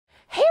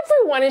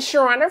everyone, it's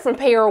Sharonda from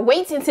Pay Or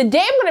Wait, and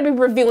today I'm going to be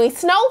reviewing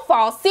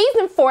Snowfall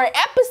Season 4,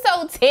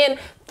 Episode 10,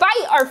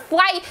 Fight or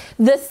Flight,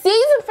 the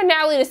season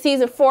finale to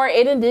Season 4,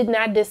 and it did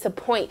not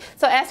disappoint.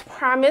 So as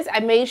promised, I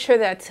made sure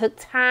that I took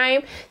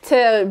time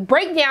to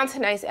break down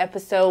tonight's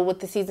episode with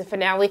the season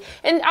finale,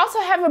 and also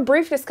have a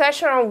brief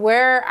discussion on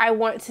where I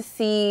want to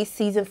see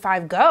Season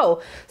 5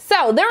 go.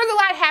 So there was a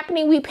lot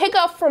happening. We pick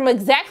up from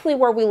exactly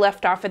where we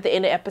left off at the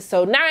end of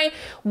Episode 9,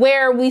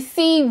 where we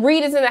see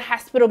Reed is in the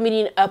hospital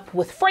meeting up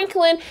with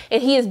Franklin,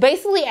 and he is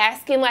basically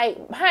asking, like,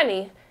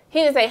 honey, he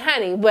didn't say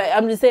honey, but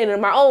I'm just saying it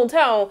in my own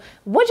tone,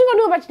 what you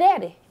gonna do about your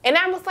daddy? And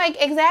I was like,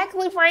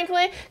 exactly,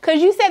 Franklin,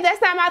 because you said that's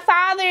not my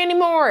father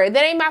anymore.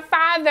 That ain't my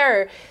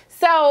father.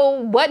 So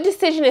what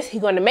decision is he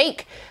going to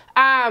make?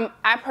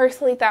 I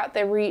personally thought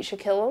that Reed should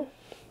kill him,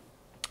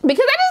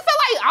 because I just feel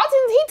like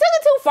Alton, he took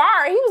it too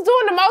far. He was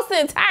doing the most the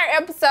entire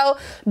episode,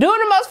 doing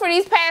the most for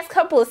these past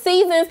couple of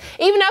seasons,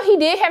 even though he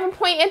did have a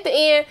point at the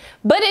end.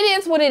 But it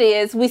is what it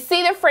is. We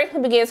see that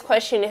Franklin begins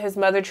questioning his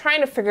mother,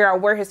 trying to figure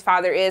out where his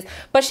father is.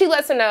 But she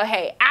lets him know,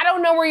 hey, I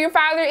don't know where your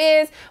father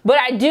is, but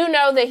I do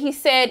know that he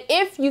said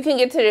if you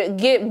can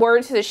get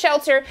word to the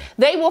shelter,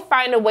 they will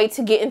find a way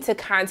to get into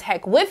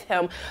contact with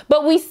him.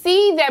 But we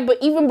see that, but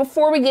even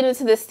before we get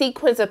into the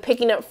sequence of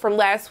picking up from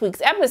last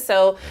week's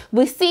episode,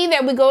 we see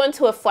that we go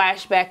into a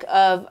flashback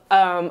of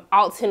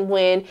Alton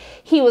when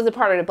he was a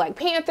part of the Black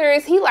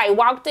Panthers. He like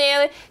walked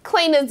in,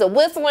 clean as a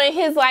whistle in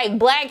his like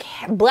black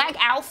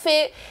outfit,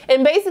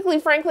 and basically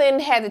Franklin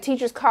had the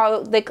teachers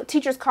called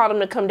him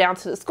to come down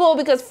to the school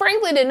because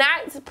Franklin did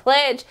not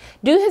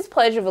do his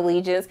pledge of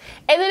allegiance.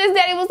 And then his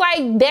daddy was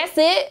like, that's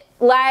it?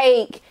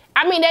 Like,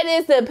 I mean, that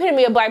is the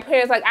epitome of Black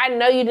parents. Like, I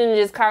know you didn't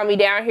just call me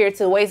down here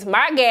to waste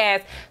my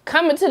gas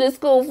coming to this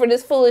school for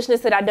this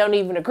foolishness that I don't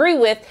even agree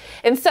with.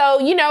 And so,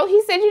 you know,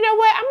 he said, you know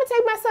what, I'm going to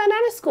take my son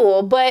out of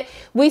school. But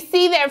we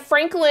see that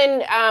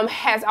Franklin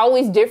has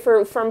always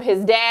differed from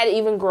his dad,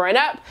 even growing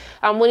up,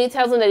 when he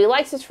tells him that he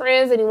likes his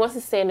friends and he wants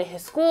to stay in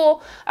his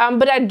school.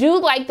 But I do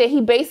like that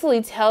he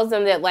basically tells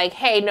them that, like,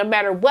 hey, no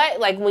matter what,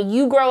 like, when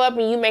you grow up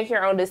and you make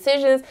your own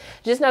decisions,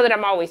 just know that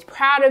I'm always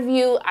proud of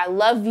you. I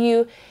love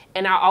you,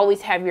 and I'll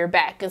always have your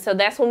back. And so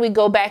that's when we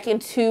go back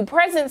into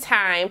present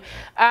time,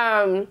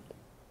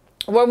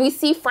 where we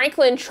see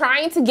Franklin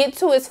trying to get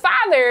to his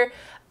father.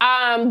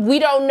 We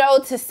don't know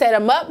to set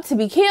him up to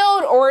be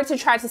killed or to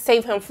try to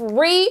save him from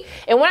Reed.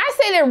 And when I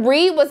say that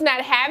Reed was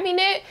not having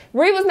it,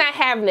 Reed was not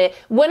having it.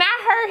 When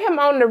I heard him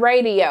on the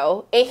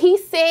radio and he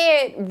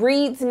said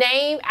Reed's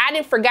name, I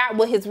didn't forget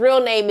what his real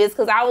name is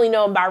because I only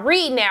know him by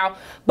Reed now.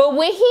 But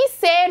when he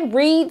said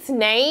Reed's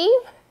name,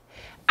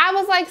 I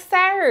was like,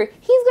 sir,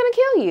 he's gonna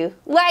kill you.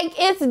 Like,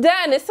 it's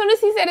done. As soon as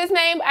he said his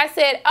name, I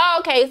said, oh,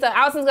 okay, so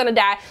Alton's gonna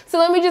die. So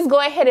let me just go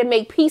ahead and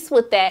make peace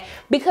with that,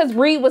 because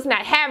Reed was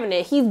not having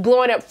it. He's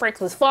blowing up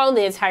Franklin's phone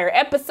the entire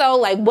episode,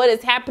 like what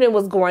is happening,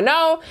 what's going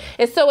on.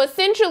 And so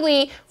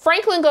essentially,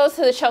 Franklin goes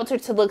to the shelter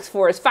to look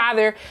for his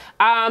father.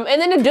 And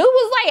then the dude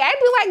was like,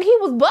 acting like he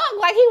was bugged,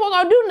 like he wasn't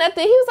gonna do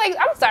nothing. He was like,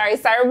 I'm sorry,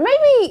 sir,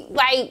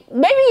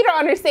 maybe you don't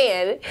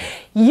understand.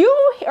 You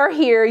are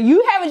here,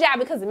 you have a job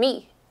because of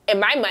me. And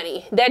my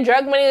money, that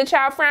drug money that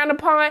y'all frowned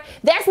upon,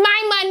 that's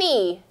my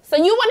money. So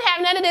you wouldn't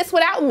have none of this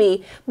without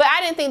me. But I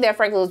didn't think that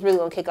Franklin was really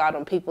gonna kick all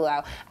them people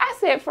out. I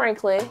said,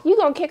 Franklin, you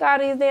gonna kick all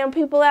these damn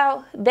people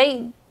out?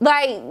 They,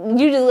 like,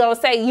 you just gonna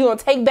say you gonna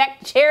take back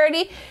the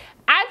charity?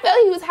 I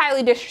felt he was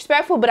highly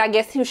disrespectful, but I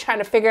guess he was trying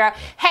to figure out,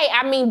 hey,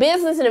 I mean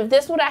business, and if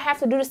this is what I have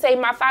to do to save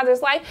my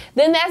father's life,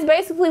 then that's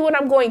basically what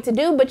I'm going to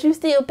do, but you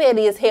still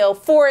petty as hell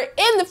for it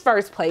in the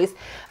first place.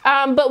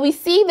 But we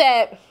see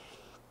that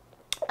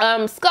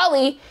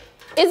Scully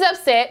is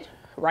upset,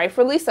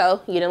 rightfully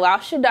so. You done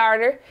lost your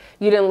daughter,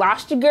 you done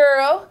lost your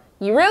girl,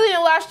 you really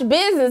done lost your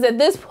business at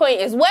this point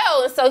as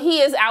well. And so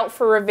he is out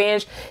for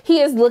revenge.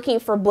 He is looking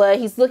for blood.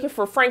 He's looking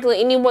for Franklin,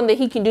 anyone that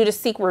he can do to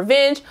seek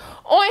revenge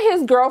on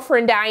his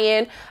girlfriend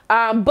Diane.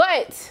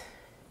 But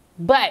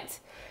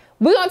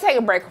we're gonna take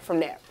a break from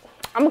that.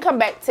 I'm gonna come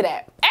back to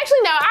that.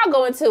 Actually, no, I'll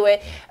go into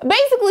it.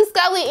 Basically,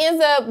 Scully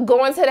ends up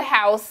going to the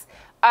house.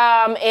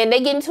 And they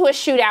get into a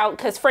shootout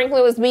because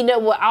Franklin was meeting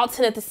up with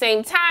Alton at the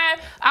same time.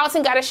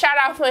 Alton got a shot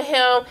off of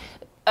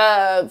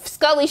him.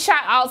 Scully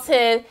shot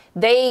Alton.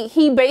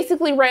 He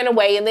basically ran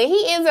away, and then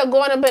he ends up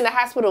going up in the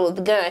hospital with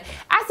the gun.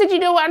 I said, you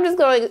know what, I'm just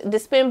going to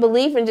suspend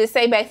belief and just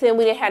say back then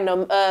we didn't have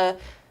no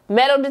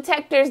metal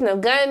detectors, no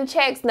gun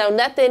checks, no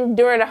nothing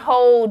during the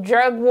whole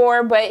drug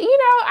war. But, you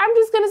know, I'm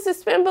just going to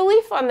suspend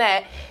belief on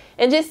that.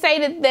 And just say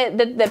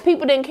that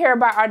people didn't care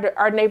about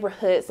our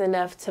neighborhoods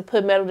enough to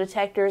put metal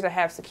detectors or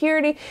have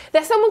security,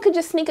 that someone could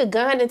just sneak a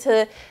gun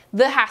into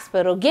the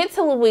hospital, get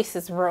to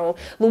Luis's room.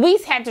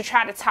 Luis had to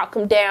try to talk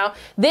him down.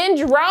 Then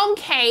Jerome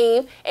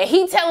came and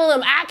he telling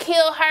him, I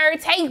killed her,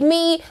 take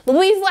me.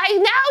 Luis like,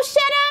 no,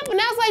 shut up. And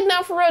I was like,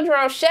 no, for real,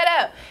 Jerome, shut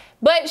up.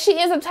 But she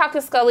ends up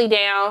talking Scully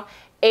down,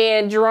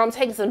 and Jerome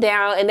takes them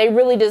down, and they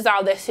really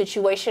dissolve that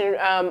situation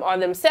on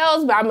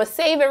themselves. But I'm going to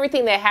save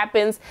everything that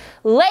happens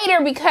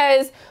later,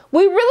 because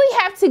we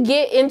really have to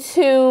get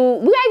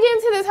into,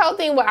 this whole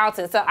thing with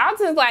Alton. So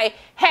Alton's like,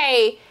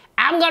 hey,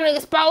 I'm going to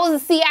expose the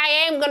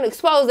CIA. I'm going to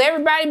expose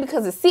everybody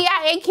because the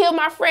CIA killed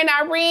my friend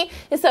Irene.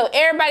 And so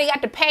everybody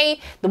got to pay.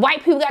 The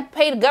white people got to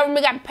pay. The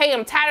government got to pay.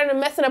 I'm tired of them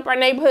messing up our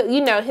neighborhood.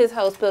 You know, his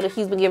whole spiel that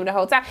he's been giving the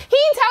whole time. He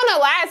ain't told no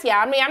lies,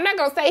 y'all. I mean, I'm not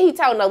going to say he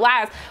told no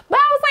lies. But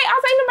I was like,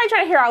 nobody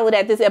trying to hear all of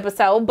that this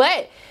episode.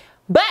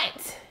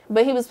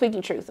 But he was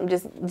speaking truth. I'm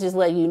just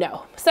letting you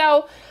know.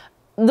 So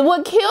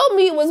what killed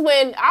me was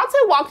when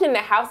Alton walked in the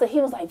house and he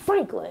was like,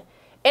 Franklin.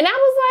 And I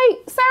was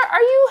like, sir, are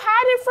you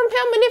hiding from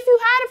him? And if you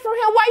hiding from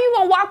him, why you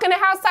gonna walk in the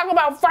house talking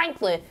about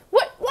Franklin?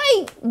 What?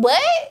 Like,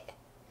 what?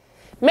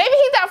 Maybe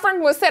he thought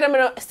Franklin was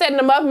setting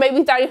him up. Maybe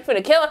he thought he was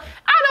gonna kill him.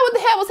 I don't know what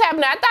the hell was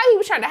happening. I thought he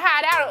was trying to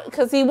hide out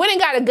because he went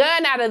and got a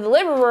gun out of the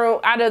living room,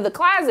 out of the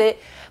closet.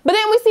 But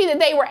then we see that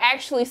they were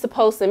actually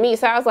supposed to meet.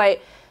 So I was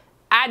like,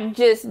 I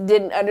just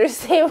didn't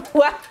understand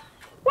why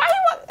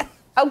you.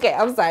 Okay,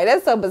 I'm sorry.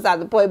 That's so beside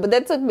the point. But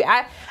that took me. I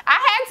had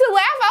to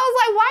laugh. I was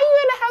like, why you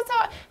in the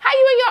house? How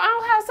you in your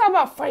own house talking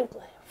about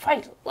Franklin?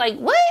 Franklin, like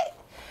what?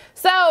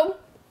 So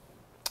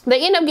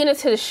they end up getting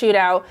into the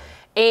shootout.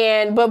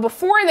 But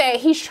before that,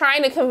 he's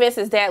trying to convince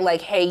his dad,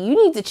 like, hey,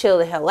 you need to chill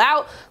the hell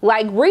out.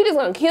 Like, Rita's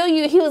gonna kill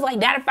you. He was like,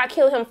 Dad, if I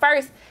kill him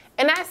first.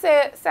 And I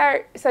said,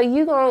 sir, so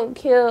you gonna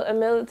kill a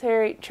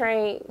military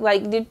trained,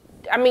 like,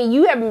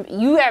 you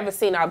haven't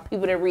seen all the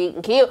people that Reed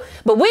and kill,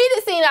 but we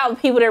done seen all the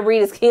people that Reed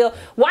has killed.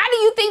 Why do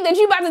you think that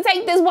you about to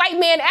take this white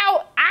man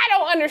out? I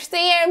don't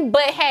understand,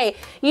 but hey,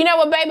 you know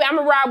what, baby, I'm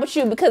gonna ride with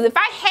you because if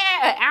I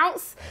had an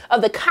ounce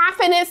of the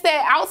confidence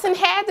that Alton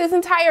had this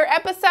entire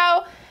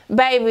episode,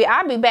 baby,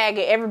 I'd be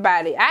bagging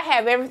everybody. I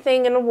have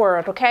everything in the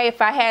world, okay?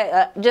 If I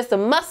had just a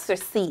mustard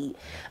seed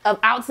of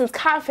Alton's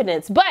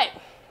confidence, but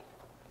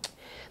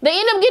they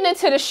end up getting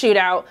into the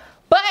shootout.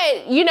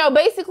 But, you know,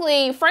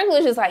 basically,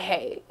 Franklin's just like,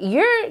 hey,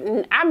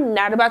 I'm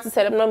not about to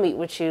set up no meet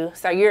with you.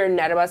 So you're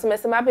not about to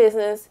mess up my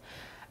business.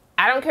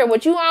 I don't care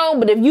what you own,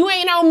 but if you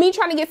ain't on me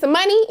trying to get some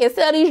money and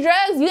sell these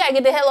drugs, you gotta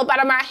get the hell up out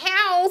of my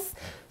house.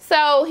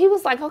 So he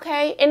was like,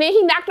 okay. And then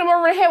he knocked him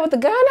over the head with the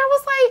gun. I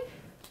was like,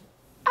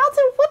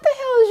 Alton, what the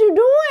hell is you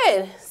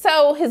doing?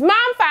 So his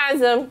mom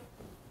finds him.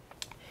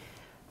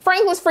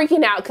 Franklin's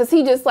freaking out because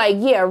he just like,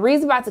 yeah,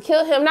 Reed's about to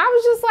kill him. And I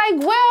was just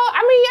like, well,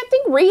 I mean, I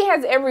think Reed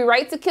has every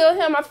right to kill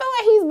him. I feel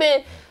like he's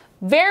been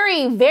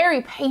very,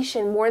 very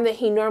patient, more than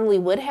he normally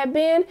would have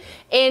been.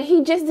 And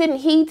he just didn't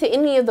heed to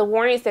any of the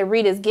warnings that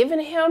Reed has given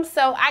him.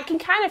 So I can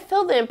kind of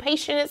feel the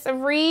impatience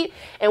of Reed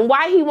and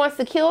why he wants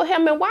to kill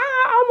him and why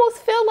I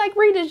almost feel like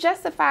Reed is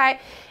justified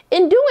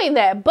in doing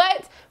that.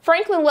 But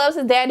Franklin loves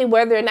his daddy,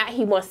 whether or not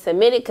he wants to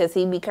admit it, because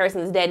he be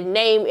cursing his daddy's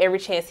name every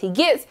chance he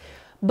gets.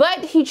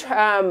 But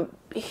him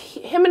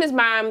and his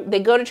mom, they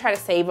go to try to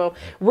save him.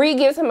 Reed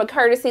gives him a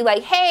courtesy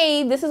like,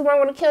 hey, this is where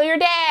I'm going to kill your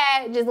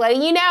dad. Just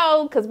letting you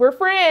know, because we're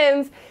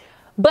friends.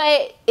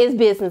 But it's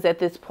business at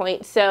this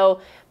point.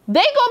 So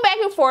they go back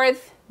and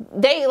forth.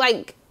 They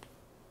like,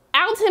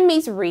 Alton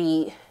meets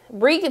Reed.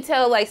 Reed can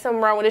tell like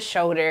something wrong with his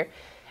shoulder.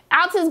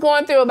 Alton's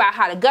going through about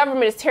how the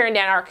government is tearing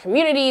down our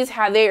communities,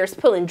 how they are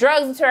pulling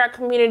drugs into our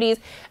communities.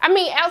 I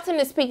mean, Alton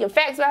is speaking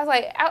facts, but I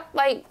was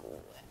like,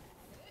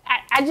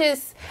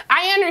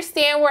 I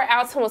understand where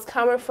Alton was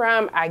coming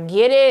from. I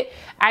get it.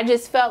 I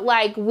just felt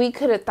like we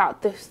could have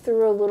thought this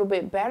through a little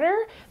bit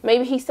better.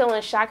 Maybe he's still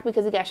in shock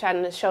because he got shot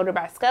in the shoulder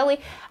by Scully.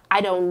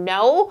 I don't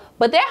know.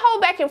 But that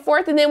whole back and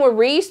forth, and then when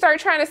Reed started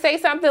trying to say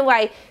something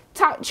like,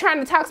 trying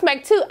to talk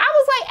smack too, I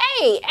was like,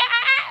 hey,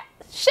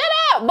 shut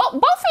up. Both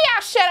of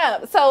y'all shut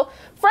up. So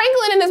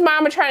Franklin and his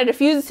mom are trying to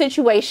defuse the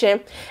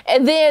situation.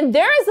 And then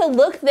there is a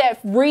look that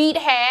Reed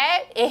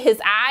had in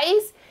his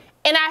eyes.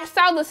 And I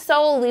saw the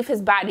soul leave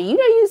his body. You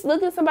know, you just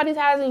look in somebody's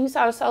eyes and you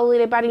saw the soul leave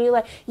their body and you're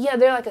like, yeah,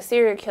 they're like a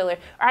serial killer.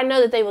 Or I know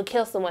that they would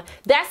kill someone.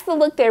 That's the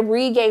look that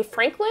Reed gave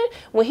Franklin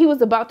when he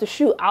was about to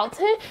shoot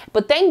Alton.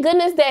 But thank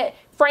goodness that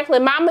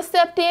Franklin mama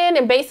stepped in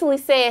and basically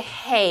said,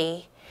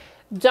 hey,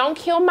 don't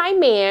kill my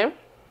man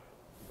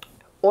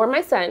or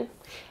my son.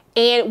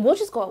 And we'll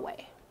just go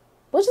away.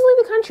 We'll just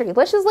leave the country.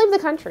 Let's just leave the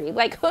country.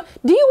 Like, do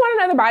you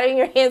want another body in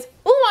your hands?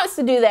 Who wants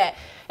to do that?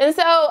 And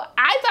so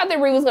I thought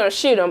that Reed was going to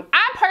shoot him.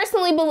 I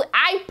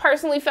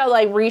personally felt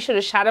like Reed should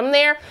have shot him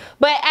there.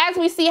 But as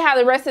we see how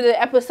the rest of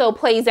the episode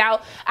plays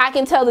out, I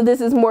can tell that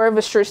this is more of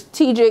a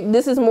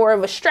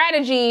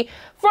strategy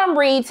from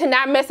Reed to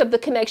not mess up the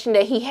connection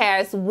that he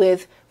has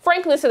with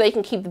Franklin so they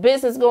can keep the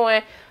business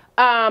going.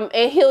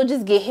 And he'll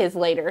just get his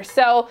later.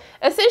 So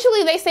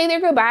essentially they say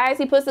their goodbyes.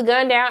 He puts the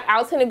gun down.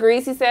 Alton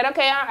agrees. He said,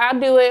 okay, I'll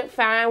do it.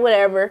 Fine,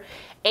 whatever.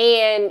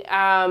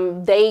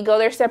 And they go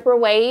their separate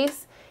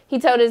ways. He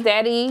told his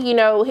daddy, you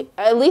know,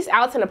 at least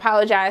Alton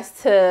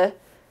apologized to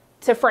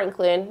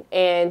Franklin.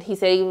 And he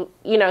said,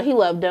 you know, he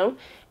loved him.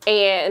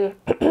 And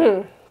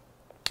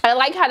I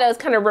like how that was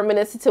kind of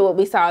reminiscent to what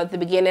we saw at the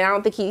beginning. I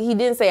don't think he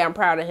didn't say I'm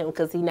proud of him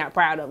because he's not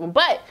proud of him.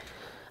 But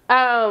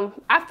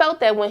I felt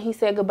that when he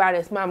said goodbye to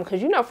his mama,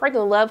 because you know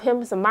Franklin loved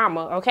him as a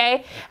mama,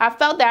 okay? I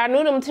felt that. I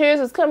knew them tears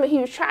was coming. He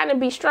was trying to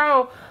be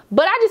strong,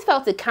 but I just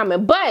felt it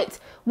coming. But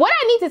what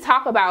I need to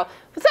talk about,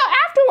 so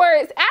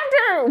afterwards,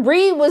 after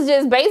Reed was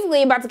just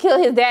basically about to kill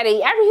his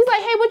daddy, after he's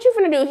like, hey, what you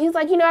finna do? He's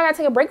like, you know, I gotta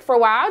take a break for a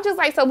while. I was just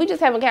like, so we just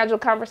having a casual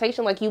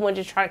conversation like you weren't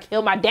just trying to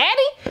kill my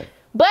daddy?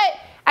 But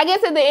I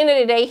guess at the end of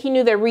the day, he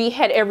knew that Reed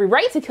had every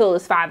right to kill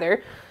his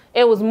father.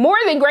 It was more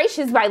than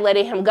gracious by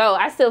letting him go.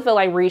 I still feel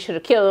like Reed should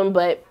have killed him,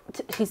 but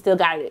he still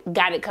got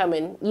it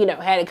coming, you know,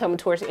 had it coming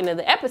towards the end of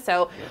the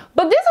episode.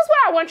 But this is what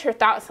I want your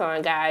thoughts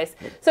on, guys.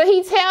 So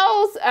he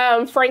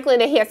tells Franklin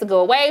that he has to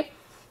go away.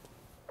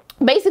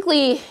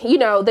 Basically, you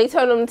know, they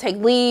told him to take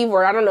leave,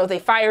 or I don't know if they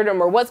fired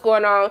him or what's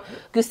going on.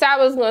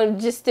 Gustavo's going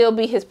to just still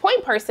be his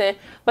point person,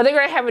 but they're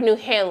going to have a new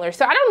handler.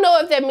 So I don't know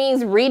if that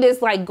means Reed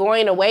is like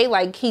going away,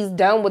 like he's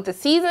done with the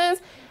seasons.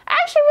 I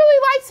actually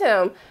really liked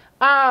him.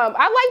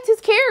 I liked his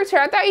character.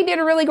 I thought he did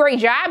a really great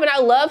job, and I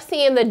love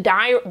seeing the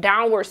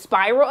downward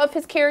spiral of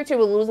his character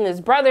with losing his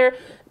brother,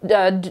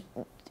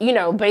 you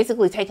know,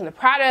 basically taking the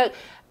product.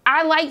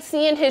 I like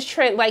seeing his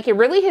trend, like it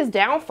really his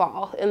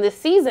downfall in this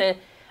season,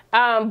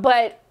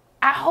 but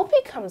I hope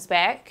he comes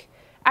back.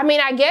 I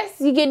mean, I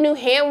guess you get new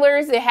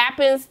handlers. It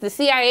happens. The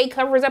CIA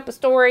covers up a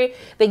story.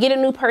 They get a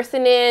new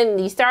person in.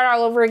 You start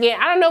all over again.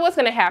 I don't know what's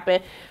going to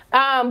happen.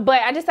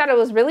 But I just thought it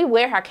was really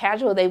weird how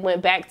casual they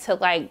went back to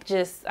like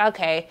just,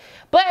 okay.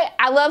 But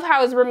I love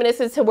how it's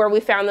reminiscent to where we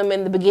found them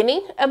in the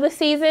beginning of the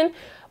season.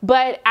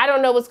 But I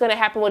don't know what's going to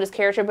happen with his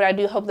character, but I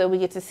do hope that we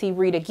get to see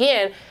Reed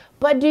again.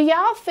 But do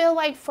y'all feel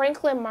like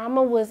Franklin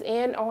mama was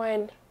in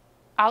on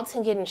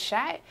Alton getting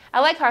shot?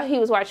 I like how he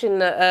was watching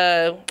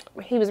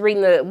he was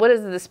reading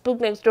the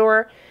Spook Next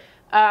Door.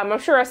 I'm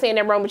sure I'm saying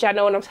that wrong, but y'all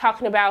know what I'm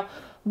talking about.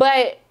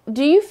 But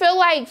do you feel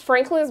like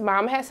Franklin's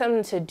mom had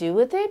something to do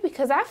with it?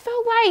 Because I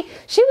felt like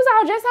she was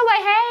all dressed up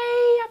like,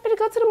 hey, I'm gonna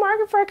go to the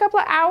market for a couple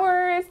of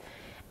hours.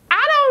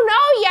 I don't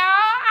know,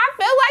 y'all. I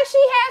feel like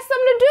she had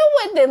something to do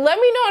with it. Let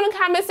me know in the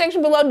comment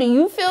section below. Do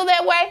you feel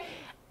that way?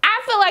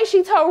 I feel like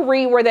she told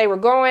Reed where they were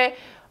going,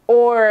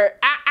 or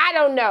I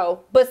don't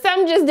know. But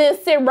something just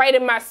didn't sit right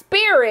in my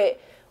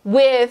spirit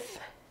with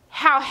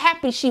how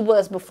happy she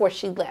was before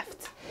she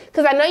left.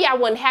 Because I know y'all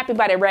wasn't happy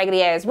by that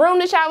raggedy ass room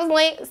that y'all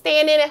was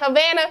staying in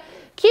Havana,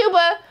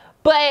 Cuba.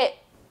 But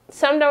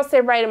something don't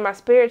sit right in my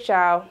spirit,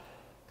 y'all.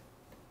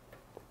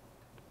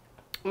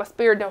 My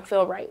spirit don't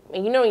feel right.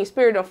 And you know when your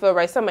spirit don't feel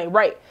right, something ain't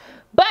right.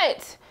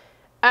 But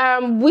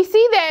we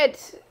see that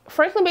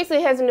Franklin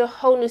basically has a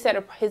whole new set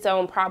of his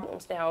own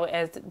problems now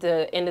as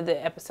the end of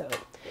the episode.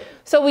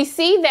 So we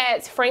see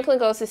that Franklin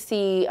goes to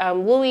see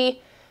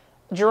Louis.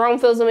 Jerome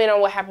fills him in on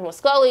what happened with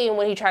Scully, and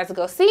when he tries to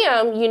go see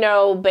him, you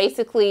know,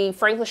 basically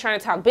Franklin's trying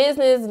to talk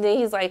business, and then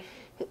he's like,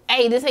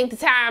 hey, this ain't the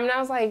time. And I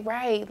was like,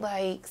 right,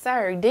 like,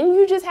 sir, didn't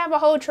you just have a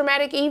whole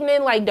traumatic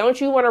evening? Like,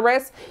 don't you want to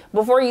rest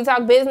before you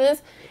talk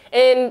business?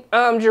 And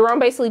Jerome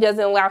basically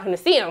doesn't allow him to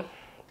see him.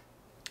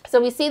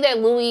 So we see that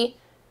Louis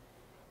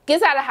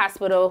gets out of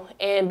hospital,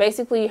 and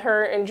basically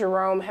her and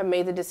Jerome have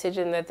made the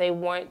decision that they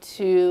want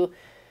to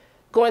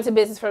go into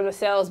business for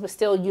themselves, but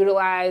still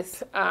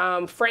utilize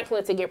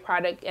Franklin to get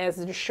product as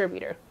a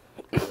distributor.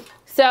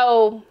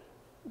 So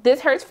this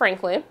hurts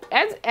Franklin,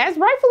 as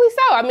rightfully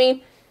so. I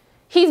mean,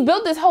 he's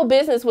built this whole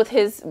business with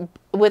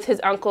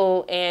his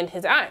uncle and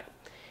his aunt,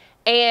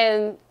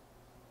 and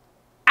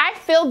I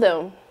feel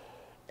them.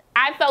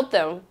 I felt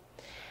them.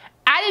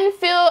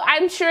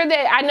 I'm sure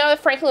that I know that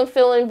Franklin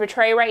feeling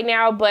betrayed right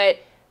now, but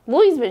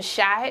Louis's been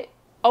shot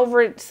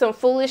over some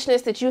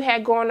foolishness that you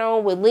had going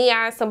on with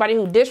Leon, somebody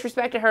who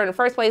disrespected her in the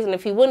first place. And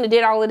if he wouldn't have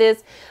did all of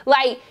this,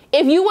 like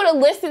if you would have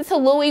listened to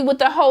Louis with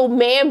the whole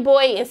man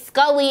boy and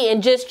Scully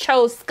and just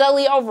chose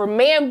Scully over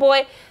man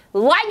boy,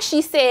 like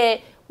she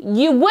said,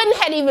 you wouldn't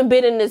have even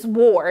been in this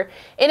war.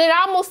 And it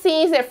almost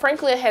seems that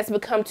Franklin has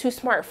become too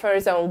smart for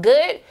his own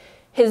good.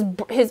 His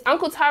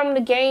uncle taught him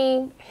the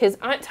game. His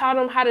aunt taught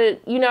him how to,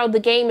 you know,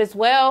 the game as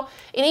well.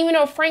 And even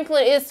though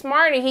Franklin is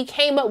smarter, he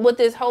came up with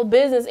this whole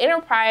business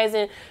enterprise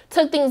and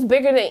took things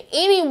bigger than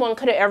anyone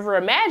could have ever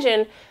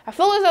imagined. I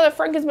feel as though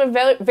Franklin's been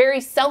very,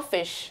 very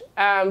selfish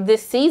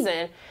this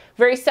season.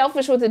 Very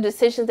selfish with the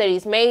decisions that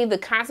he's made, the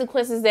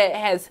consequences that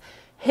has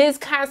his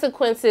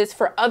consequences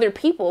for other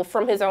people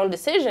from his own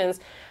decisions.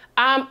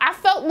 I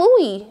felt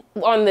Louis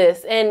on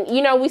this. And,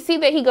 you know, we see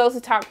that he goes to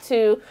talk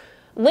to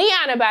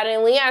Leon about it,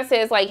 and Leon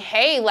says like,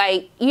 hey,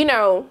 like, you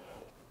know,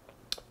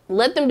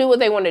 let them do what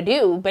they want to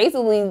do.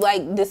 Basically,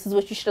 like, this is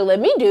what you should have let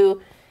me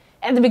do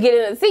at the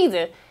beginning of the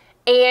season.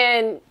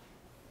 And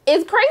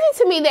it's crazy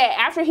to me that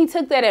after he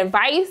took that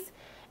advice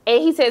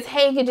and he says,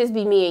 hey, it could just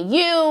be me and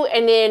you,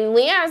 and then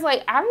Leon's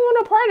like, I don't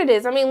want no part of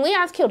this. I mean,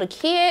 Leon's killed a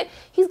kid.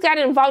 He's got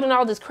involved in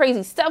all this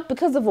crazy stuff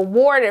because of a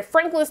war that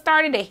Franklin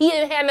started that he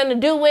didn't have nothing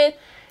to do with.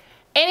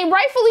 And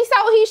rightfully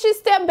so, he should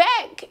step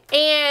back.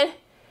 And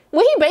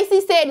when he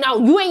basically said,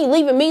 no, you ain't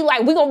leaving me,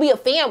 like, we're going to be a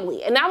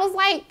family. And I was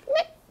like,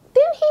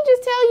 didn't he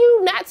just tell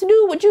you not to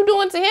do what you're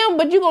doing to him,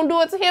 but you're going to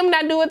do it to him,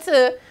 not do it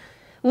to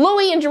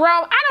Louis and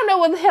Jerome? I don't know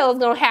what the hell is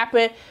going to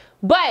happen.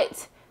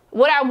 But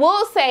what I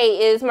will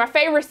say is my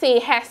favorite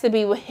scene has to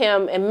be with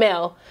him and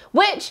Mel,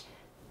 which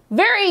one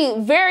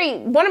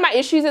of my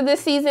issues of this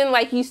season,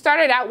 like you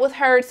started out with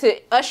her to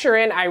usher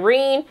in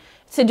Irene,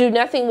 to do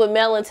nothing with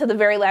Mel until the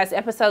very last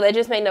episode. That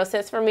just made no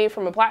sense for me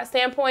from a plot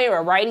standpoint or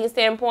a writing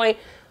standpoint.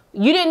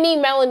 You didn't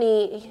need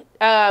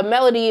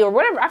Melody or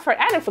whatever.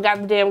 I didn't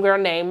forgot the damn girl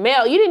name.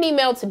 Mel. You didn't need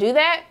Mel to do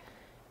that.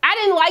 I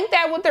didn't like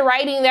that with the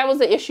writing. That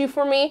was an issue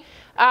for me.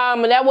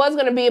 And that was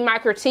going to be my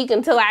critique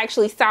until I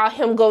actually saw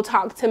him go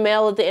talk to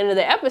Mel at the end of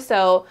the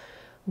episode.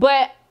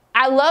 But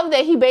I love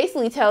that he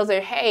basically tells her,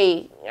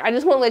 hey, I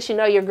just want to let you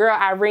know your girl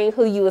Irene,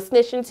 who you was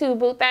snitching to,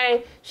 boo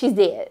thing, she's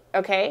dead,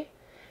 okay?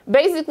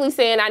 Basically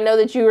saying, I know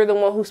that you were the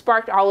one who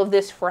sparked all of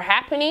this for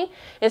happening.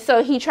 And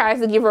so he tries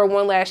to give her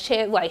one last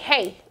chance, like,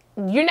 hey,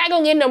 you're not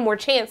going to get no more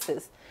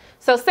chances.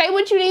 So say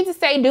what you need to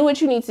say, do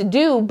what you need to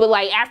do. But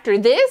like after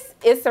this,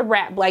 it's a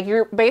wrap. Like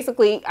you're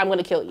basically, I'm going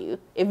to kill you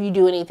if you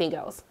do anything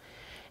else.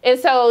 And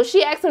so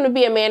she asked him to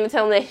be a man and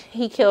tell him that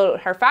he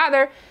killed her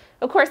father.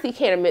 Of course, he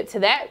can't admit to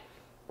that.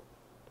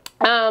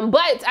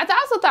 But I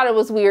also thought it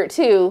was weird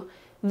too,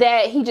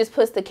 that he just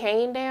puts the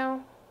cane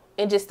down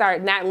and just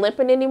start not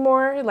limping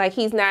anymore. Like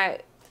he's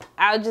not,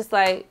 I was just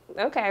like,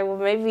 okay, well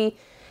maybe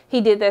he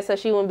did that so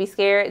she wouldn't be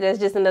scared. That's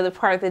just another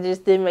part that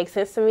just didn't make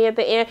sense to me at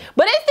the end.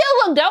 But it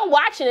still looked dope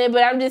watching it,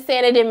 but I'm just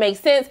saying it didn't make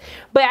sense.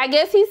 But I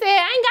guess he said,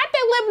 I ain't got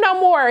that limp no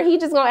more. He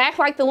just gonna act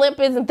like the limp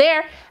isn't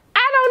there.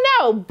 I don't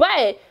know,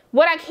 but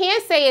what I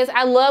can say is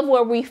I love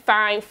where we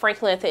find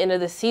Franklin at the end of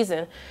the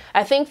season.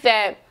 I think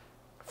that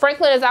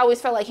Franklin has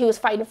always felt like he was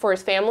fighting for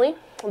his family,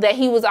 that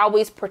he was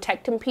always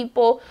protecting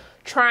people,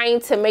 trying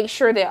to make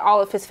sure that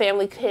all of his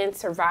family can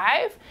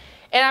survive.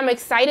 And I'm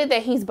excited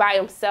that he's by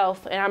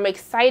himself, and I'm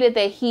excited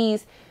that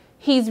he's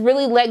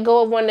really let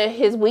go of one of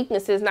his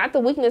weaknesses, not the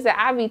weakness that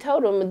Ivy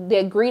told him,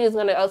 that greed is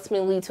going to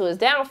ultimately lead to his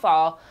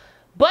downfall.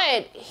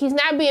 But he's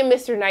not being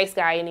Mr. Nice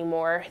Guy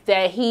anymore,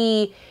 that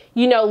he,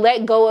 you know,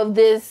 let go of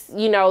this,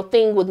 you know,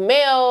 thing with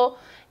Mel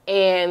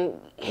and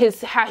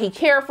how he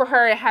cared for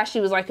her and how she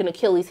was like an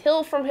Achilles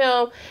heel from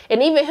him.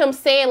 And even him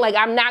saying like,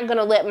 I'm not going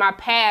to let my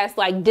past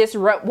like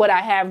disrupt what I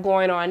have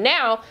going on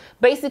now,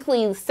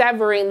 basically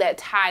severing that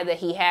tie that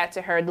he had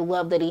to her, the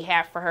love that he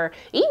had for her,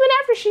 even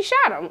after she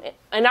shot him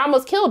and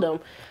almost killed him.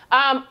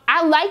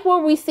 I like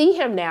where we see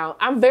him now.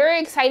 I'm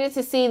very excited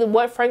to see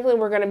what Franklin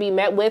we're going to be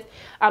met with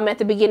at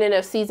the beginning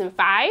of season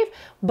 5.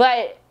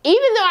 But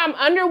even though I'm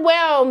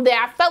underwhelmed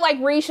that I felt like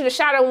Reed should have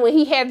shot him when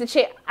he had the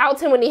chance, out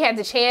him when he had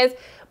the chance.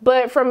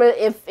 But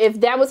if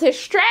that was his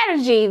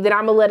strategy, then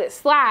I'm gonna let it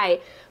slide.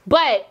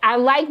 But I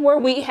like where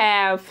we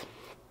have,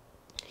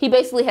 he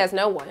basically has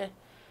no one.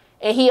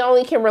 And he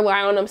only can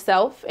rely on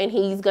himself, and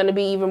he's gonna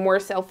be even more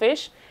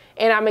selfish.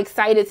 And I'm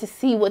excited to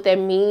see what that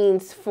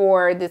means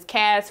for this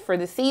cast, for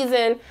the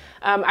season.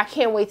 I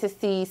can't wait to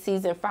see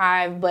season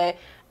 5, but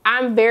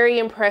I'm very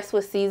impressed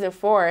with season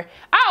 4.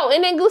 Oh,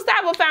 and then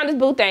Gustavo found his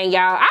boo thing,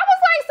 y'all. I was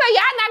like, so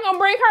y'all not gonna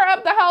bring her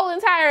up the whole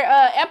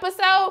entire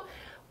episode?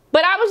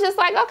 But I was just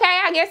like, okay,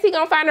 I guess he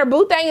gonna find her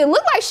boo thing. It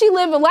looked like she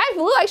living life. It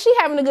looked like she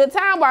having a good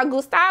time while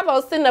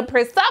Gustavo's sitting up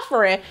here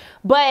suffering.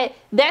 But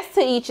that's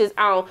to each his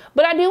own.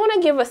 But I do want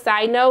to give a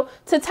side note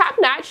to Top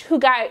Notch, who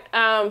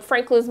got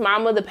Franklin's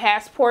mama the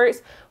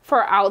passports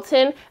for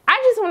Alton.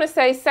 I just want to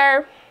say,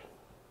 sir,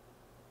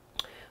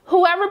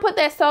 whoever put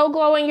that soul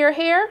glow in your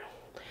hair,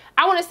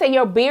 I want to say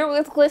your beard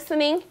was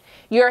glistening.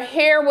 Your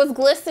hair was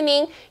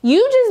glistening.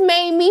 You just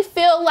made me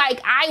feel like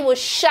I was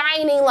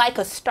shining like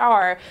a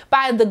star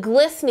by the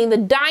glistening, the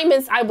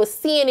diamonds I was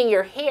seeing in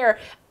your hair.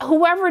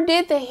 Whoever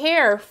did the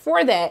hair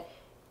for that,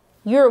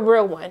 you're a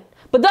real one.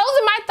 But those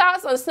are my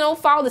thoughts on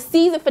Snowfall, the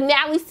season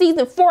finale,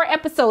 season 4,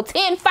 episode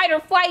 10, Fight or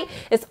Flight.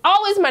 As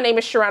always, my name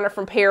is Sharana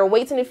from Para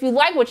Waits, and if you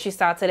like what you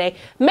saw today,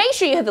 make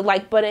sure you hit the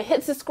like button,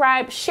 hit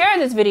subscribe, share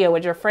this video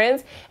with your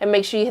friends, and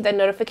make sure you hit that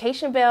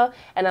notification bell.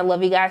 And I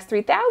love you guys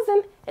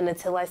 3000, and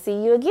until I see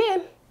you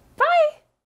again, bye!